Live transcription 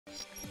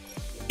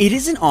It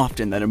isn't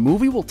often that a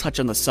movie will touch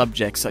on the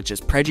subjects such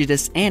as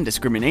prejudice and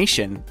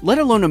discrimination, let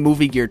alone a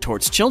movie geared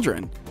towards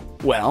children.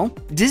 Well,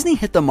 Disney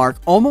hit the mark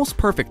almost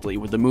perfectly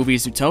with the movie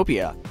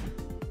Zootopia.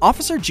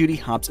 Officer Judy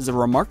Hopps is a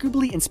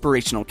remarkably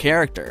inspirational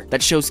character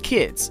that shows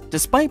kids,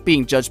 despite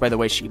being judged by the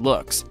way she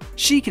looks,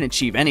 she can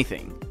achieve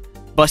anything.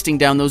 Busting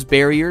down those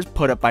barriers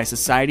put up by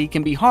society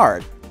can be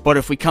hard, but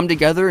if we come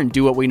together and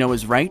do what we know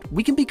is right,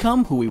 we can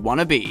become who we want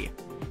to be.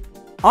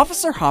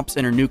 Officer Hopps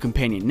and her new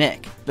companion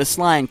Nick, the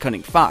sly and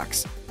cunning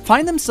fox,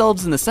 find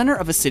themselves in the center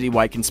of a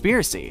citywide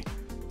conspiracy.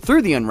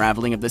 Through the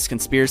unraveling of this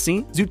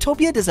conspiracy,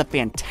 Zootopia does a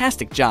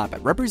fantastic job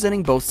at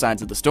representing both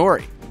sides of the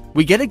story.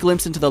 We get a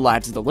glimpse into the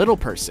lives of the little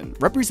person,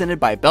 represented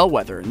by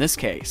Bellwether in this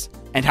case,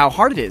 and how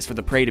hard it is for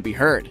the prey to be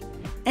heard.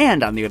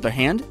 And on the other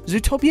hand,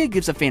 Zootopia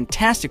gives a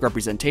fantastic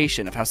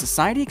representation of how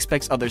society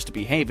expects others to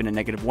behave in a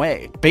negative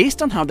way,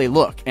 based on how they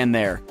look and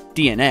their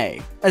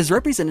DNA, as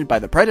represented by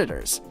the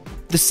predators.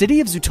 The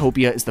city of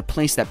Zootopia is the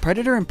place that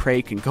predator and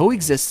prey can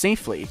coexist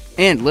safely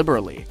and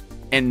liberally,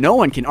 and no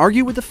one can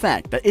argue with the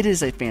fact that it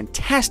is a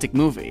fantastic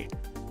movie.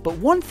 But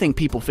one thing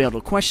people fail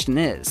to question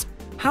is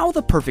how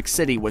the perfect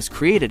city was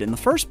created in the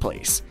first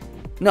place.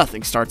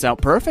 Nothing starts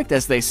out perfect,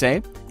 as they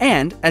say,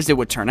 and as it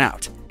would turn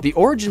out, the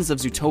origins of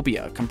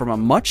Zootopia come from a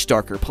much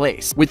darker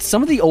place, with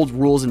some of the old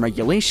rules and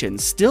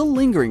regulations still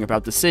lingering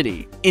about the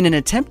city, in an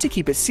attempt to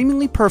keep it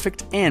seemingly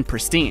perfect and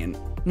pristine.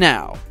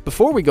 Now,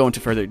 before we go into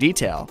further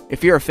detail,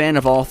 if you're a fan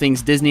of all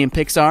things Disney and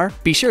Pixar,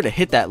 be sure to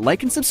hit that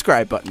like and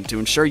subscribe button to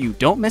ensure you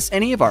don't miss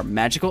any of our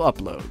magical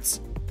uploads.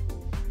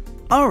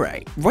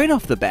 Alright, right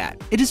off the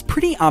bat, it is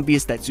pretty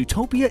obvious that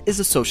Zootopia is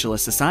a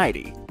socialist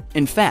society.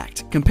 In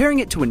fact, comparing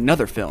it to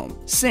another film,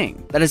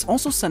 Sing, that is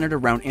also centered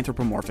around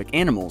anthropomorphic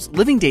animals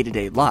living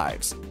day-to-day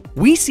lives,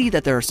 we see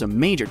that there are some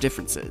major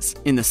differences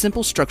in the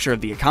simple structure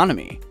of the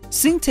economy.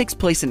 Sing takes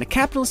place in a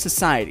capitalist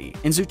society,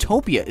 and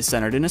Zootopia is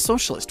centered in a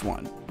socialist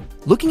one.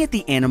 Looking at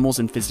the animals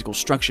and physical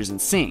structures in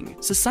Sing,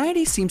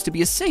 society seems to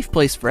be a safe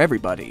place for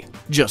everybody,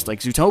 just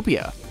like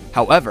Zootopia.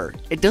 However,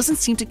 it doesn't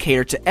seem to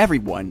cater to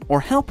everyone or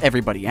help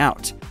everybody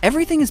out.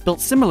 Everything is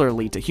built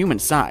similarly to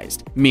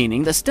human-sized,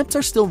 meaning the steps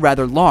are still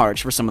rather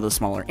large for some of the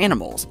smaller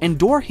animals, and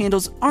door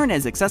handles aren't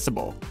as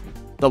accessible.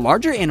 The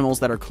larger animals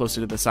that are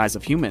closer to the size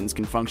of humans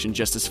can function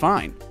just as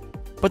fine,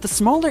 but the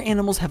smaller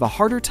animals have a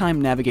harder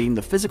time navigating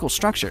the physical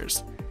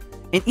structures.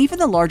 And even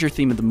the larger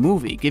theme of the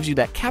movie gives you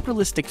that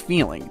capitalistic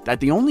feeling that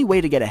the only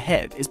way to get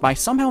ahead is by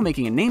somehow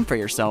making a name for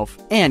yourself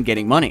and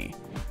getting money.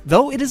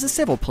 Though it is a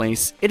civil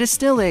place, it is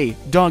still a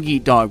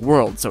dog-eat-dog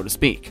world, so to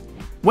speak.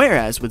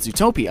 Whereas with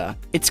Zootopia,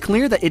 it's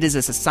clear that it is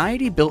a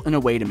society built in a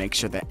way to make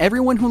sure that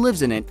everyone who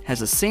lives in it has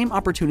the same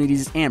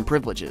opportunities and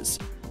privileges.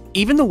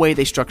 Even the way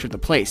they structured the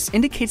place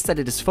indicates that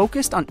it is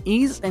focused on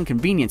ease and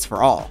convenience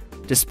for all,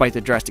 despite the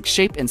drastic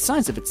shape and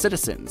size of its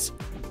citizens.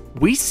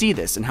 We see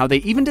this in how they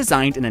even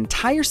designed an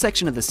entire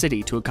section of the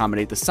city to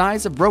accommodate the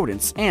size of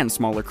rodents and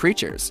smaller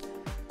creatures.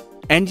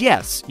 And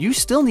yes, you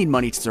still need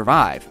money to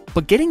survive,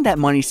 but getting that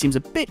money seems a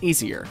bit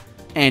easier.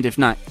 And if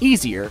not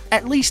easier,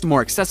 at least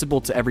more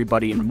accessible to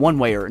everybody in one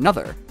way or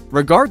another,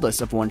 regardless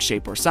of one's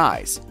shape or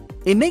size.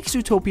 It makes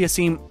Zootopia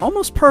seem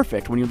almost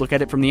perfect when you look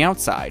at it from the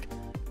outside,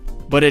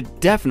 but it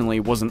definitely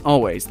wasn't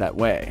always that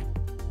way.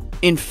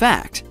 In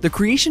fact, the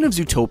creation of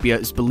Zootopia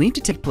is believed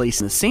to take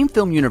place in the same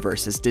film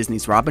universe as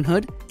Disney's Robin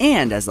Hood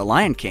and as The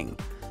Lion King,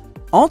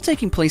 all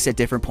taking place at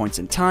different points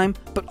in time,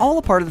 but all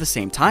a part of the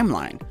same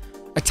timeline.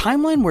 A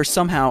timeline where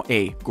somehow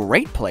a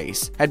great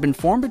place had been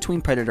formed between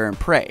predator and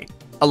prey,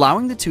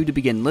 allowing the two to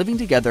begin living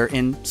together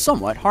in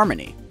somewhat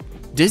harmony.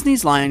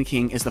 Disney's Lion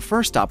King is the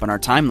first stop on our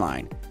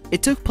timeline.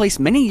 It took place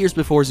many years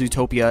before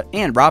Zootopia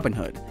and Robin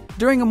Hood,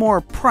 during a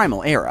more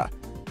primal era,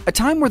 a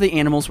time where the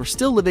animals were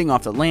still living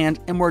off the land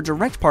and were a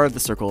direct part of the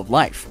circle of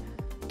life.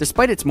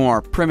 Despite its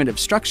more primitive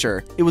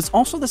structure, it was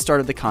also the start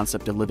of the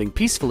concept of living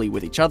peacefully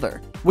with each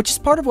other, which is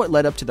part of what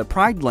led up to the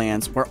Pride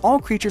Lands where all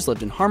creatures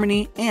lived in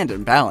harmony and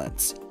in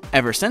balance.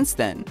 Ever since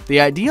then,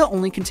 the idea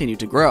only continued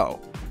to grow.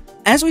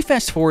 As we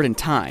fast forward in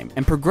time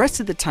and progress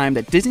to the time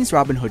that Disney's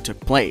Robin Hood took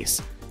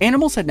place,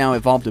 animals had now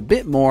evolved a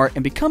bit more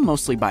and become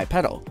mostly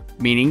bipedal,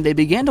 meaning they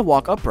began to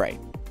walk upright.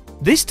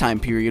 This time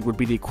period would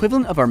be the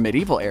equivalent of our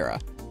medieval era.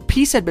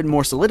 Peace had been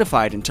more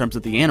solidified in terms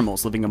of the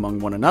animals living among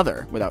one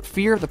another without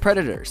fear of the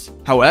predators.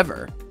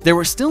 However, there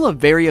was still a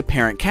very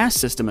apparent caste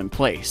system in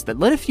place that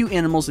led a few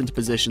animals into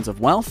positions of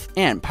wealth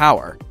and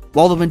power,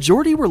 while the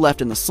majority were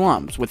left in the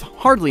slums with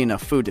hardly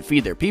enough food to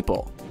feed their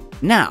people.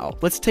 Now,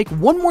 let's take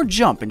one more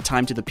jump in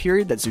time to the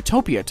period that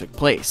Zootopia took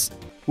place,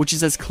 which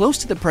is as close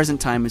to the present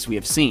time as we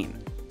have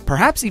seen,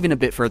 perhaps even a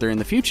bit further in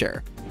the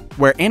future,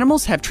 where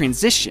animals have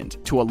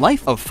transitioned to a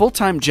life of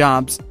full-time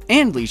jobs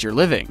and leisure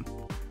living.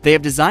 They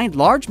have designed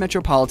large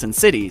metropolitan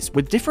cities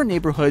with different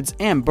neighborhoods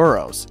and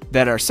boroughs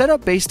that are set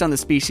up based on the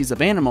species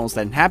of animals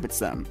that inhabits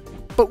them.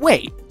 But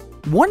wait,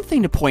 one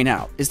thing to point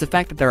out is the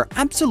fact that there are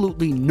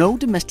absolutely no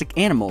domestic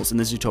animals in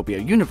the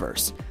Zootopia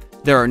universe.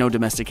 There are no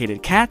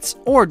domesticated cats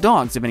or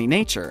dogs of any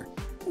nature,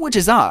 which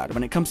is odd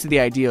when it comes to the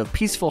idea of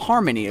peaceful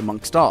harmony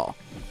amongst all.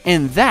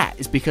 And that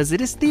is because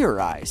it is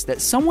theorized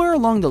that somewhere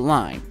along the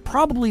line,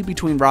 probably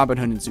between Robin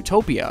Hood and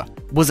Zootopia,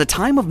 was a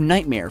time of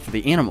nightmare for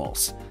the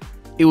animals.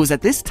 It was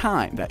at this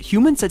time that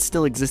humans had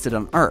still existed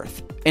on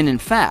Earth, and in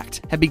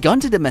fact, had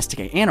begun to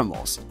domesticate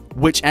animals,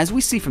 which, as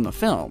we see from the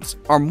films,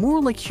 are more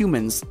like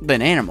humans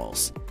than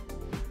animals.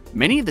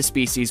 Many of the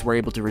species were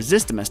able to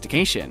resist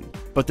domestication,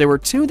 but there were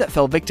two that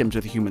fell victim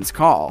to the humans'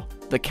 call: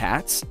 the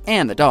cats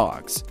and the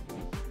dogs.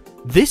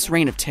 This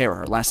reign of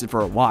terror lasted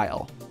for a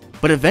while,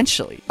 but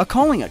eventually, a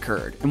calling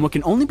occurred in what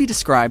can only be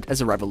described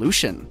as a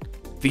revolution.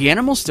 The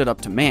animals stood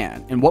up to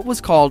man in what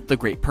was called the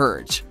Great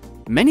Purge.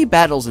 Many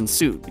battles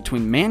ensued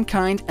between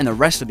mankind and the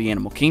rest of the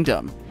animal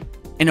kingdom,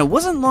 and it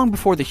wasn't long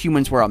before the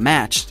humans were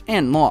outmatched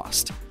and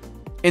lost.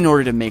 In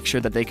order to make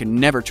sure that they could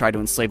never try to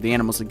enslave the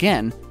animals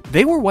again,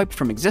 they were wiped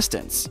from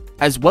existence,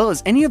 as well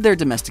as any of their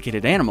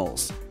domesticated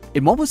animals,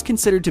 in what was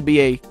considered to be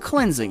a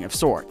cleansing of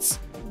sorts.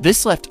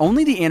 This left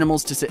only the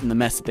animals to sit in the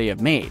mess that they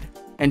have made,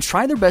 and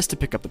try their best to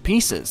pick up the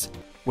pieces,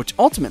 which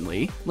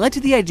ultimately led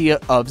to the idea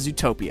of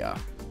Zootopia.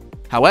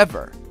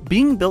 However,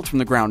 being built from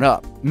the ground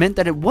up meant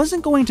that it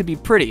wasn't going to be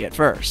pretty at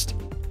first.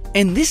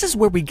 And this is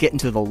where we get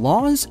into the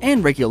laws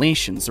and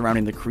regulations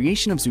surrounding the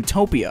creation of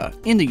Zootopia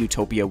in the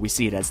utopia we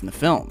see it as in the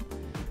film.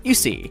 You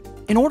see,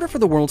 in order for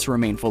the world to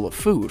remain full of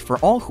food for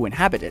all who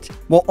inhabit it,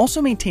 while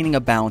also maintaining a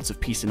balance of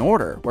peace and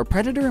order where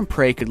predator and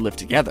prey could live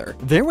together,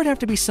 there would have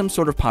to be some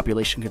sort of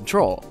population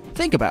control.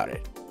 Think about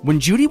it. When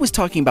Judy was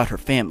talking about her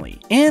family,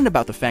 and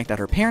about the fact that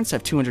her parents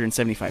have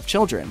 275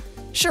 children,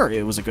 sure,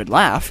 it was a good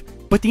laugh,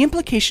 but the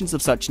implications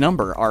of such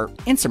number are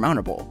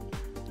insurmountable.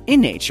 In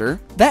nature,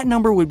 that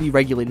number would be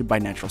regulated by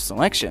natural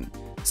selection.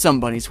 Some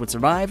bunnies would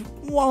survive,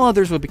 while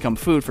others would become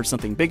food for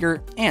something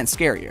bigger and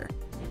scarier.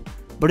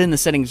 But in the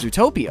setting of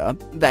Zootopia,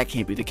 that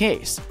can't be the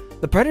case.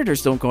 The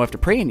predators don't go after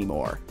prey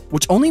anymore,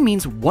 which only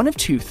means one of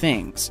two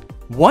things.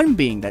 One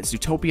being that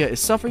Zootopia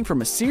is suffering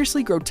from a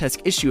seriously grotesque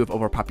issue of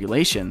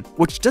overpopulation,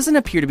 which doesn't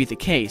appear to be the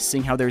case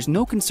seeing how there's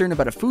no concern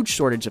about a food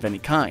shortage of any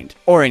kind,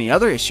 or any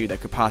other issue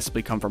that could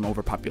possibly come from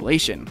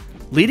overpopulation,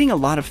 leading a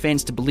lot of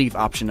fans to believe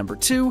option number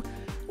 2,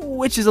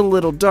 which is a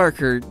little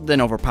darker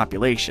than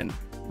overpopulation.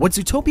 What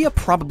Zootopia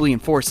probably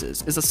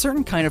enforces is a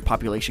certain kind of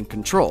population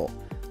control,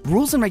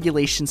 rules and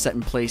regulations set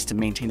in place to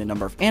maintain the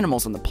number of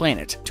animals on the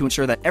planet to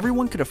ensure that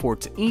everyone could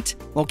afford to eat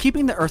while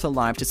keeping the Earth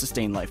alive to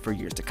sustain life for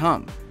years to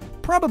come.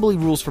 Probably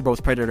rules for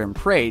both predator and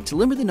prey to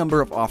limit the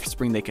number of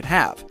offspring they could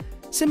have,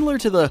 similar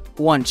to the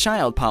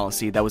one-child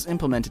policy that was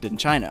implemented in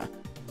China.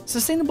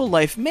 Sustainable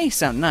life may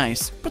sound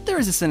nice, but there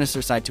is a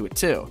sinister side to it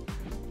too.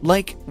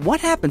 Like, what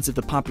happens if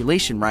the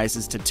population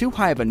rises to too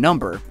high of a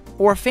number,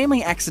 or a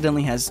family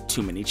accidentally has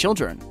too many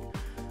children?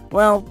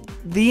 Well,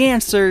 the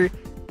answer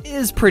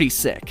is pretty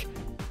sick.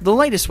 The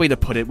lightest way to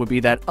put it would be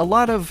that a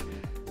lot of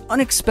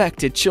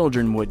unexpected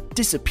children would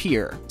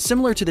disappear,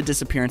 similar to the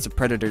disappearance of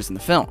predators in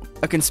the film,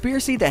 a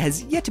conspiracy that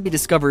has yet to be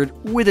discovered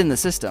within the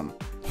system.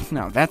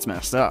 Now that's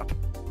messed up.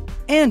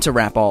 And to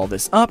wrap all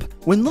this up,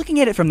 when looking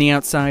at it from the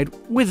outside,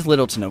 with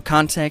little to no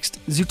context,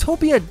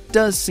 Zootopia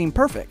does seem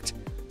perfect.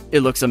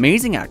 It looks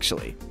amazing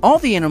actually. All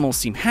the animals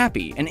seem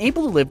happy and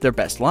able to live their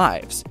best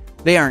lives.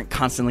 They aren't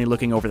constantly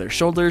looking over their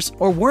shoulders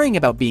or worrying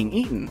about being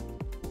eaten.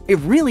 It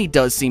really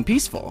does seem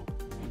peaceful.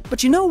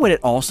 But you know what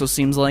it also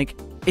seems like?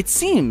 It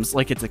seems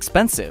like it's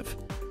expensive.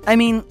 I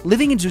mean,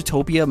 living in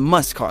Zootopia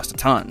must cost a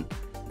ton,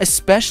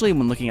 especially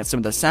when looking at some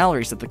of the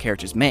salaries that the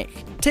characters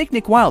make. Take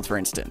Nick Wilde, for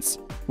instance.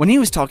 When he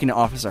was talking to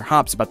Officer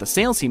Hops about the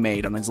sales he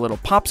made on his little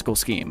popsicle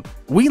scheme,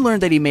 we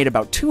learned that he made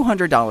about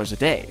 $200 a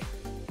day.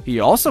 He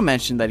also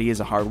mentioned that he is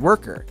a hard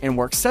worker and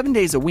works 7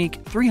 days a week,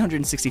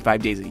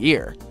 365 days a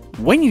year.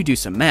 When you do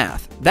some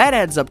math, that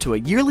adds up to a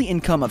yearly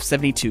income of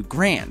 $72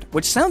 grand,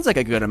 which sounds like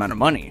a good amount of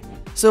money.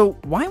 So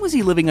why was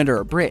he living under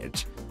a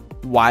bridge?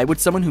 Why would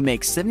someone who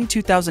makes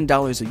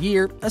 $72,000 a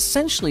year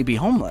essentially be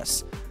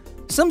homeless?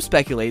 Some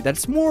speculate that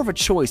it's more of a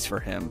choice for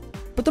him,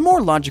 but the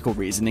more logical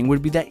reasoning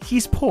would be that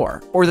he's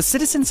poor, or the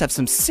citizens have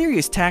some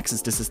serious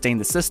taxes to sustain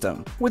the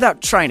system, without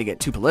trying to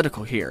get too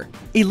political here.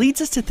 It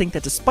leads us to think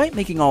that despite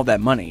making all that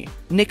money,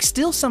 Nick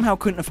still somehow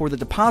couldn't afford the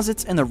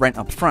deposits and the rent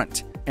up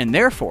front, and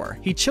therefore,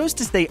 he chose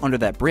to stay under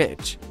that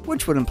bridge,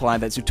 which would imply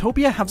that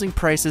Zootopia housing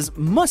prices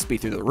must be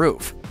through the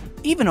roof.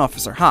 Even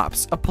Officer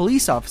Hops, a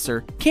police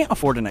officer, can't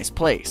afford a nice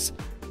place.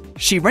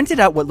 She rented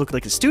out what looked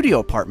like a studio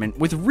apartment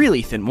with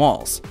really thin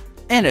walls.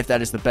 And if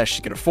that is the best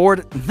she could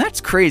afford,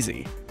 that's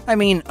crazy. I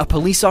mean, a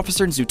police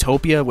officer in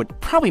Zootopia would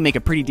probably make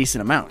a pretty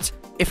decent amount.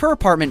 If her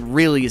apartment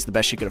really is the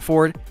best she could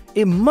afford,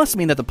 it must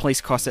mean that the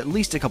place costs at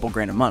least a couple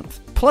grand a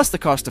month, plus the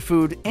cost of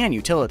food and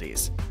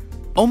utilities.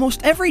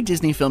 Almost every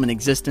Disney film in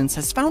existence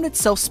has found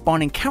itself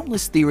spawning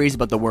countless theories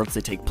about the worlds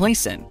they take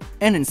place in,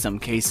 and in some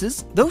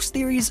cases, those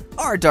theories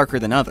are darker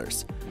than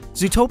others.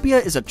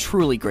 Zootopia is a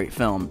truly great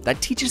film that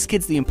teaches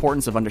kids the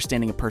importance of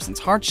understanding a person's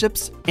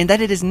hardships, and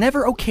that it is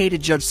never okay to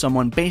judge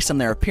someone based on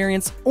their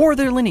appearance or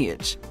their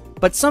lineage.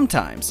 But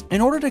sometimes, in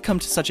order to come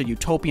to such a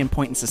utopian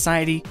point in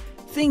society,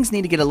 things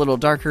need to get a little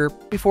darker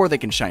before they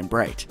can shine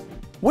bright.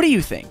 What do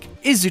you think?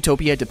 Is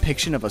Zootopia a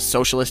depiction of a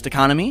socialist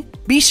economy?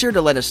 Be sure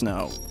to let us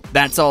know.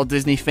 That's all,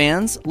 Disney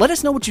fans. Let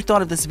us know what you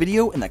thought of this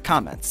video in the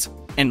comments.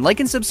 And like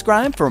and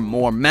subscribe for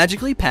more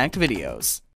magically packed videos.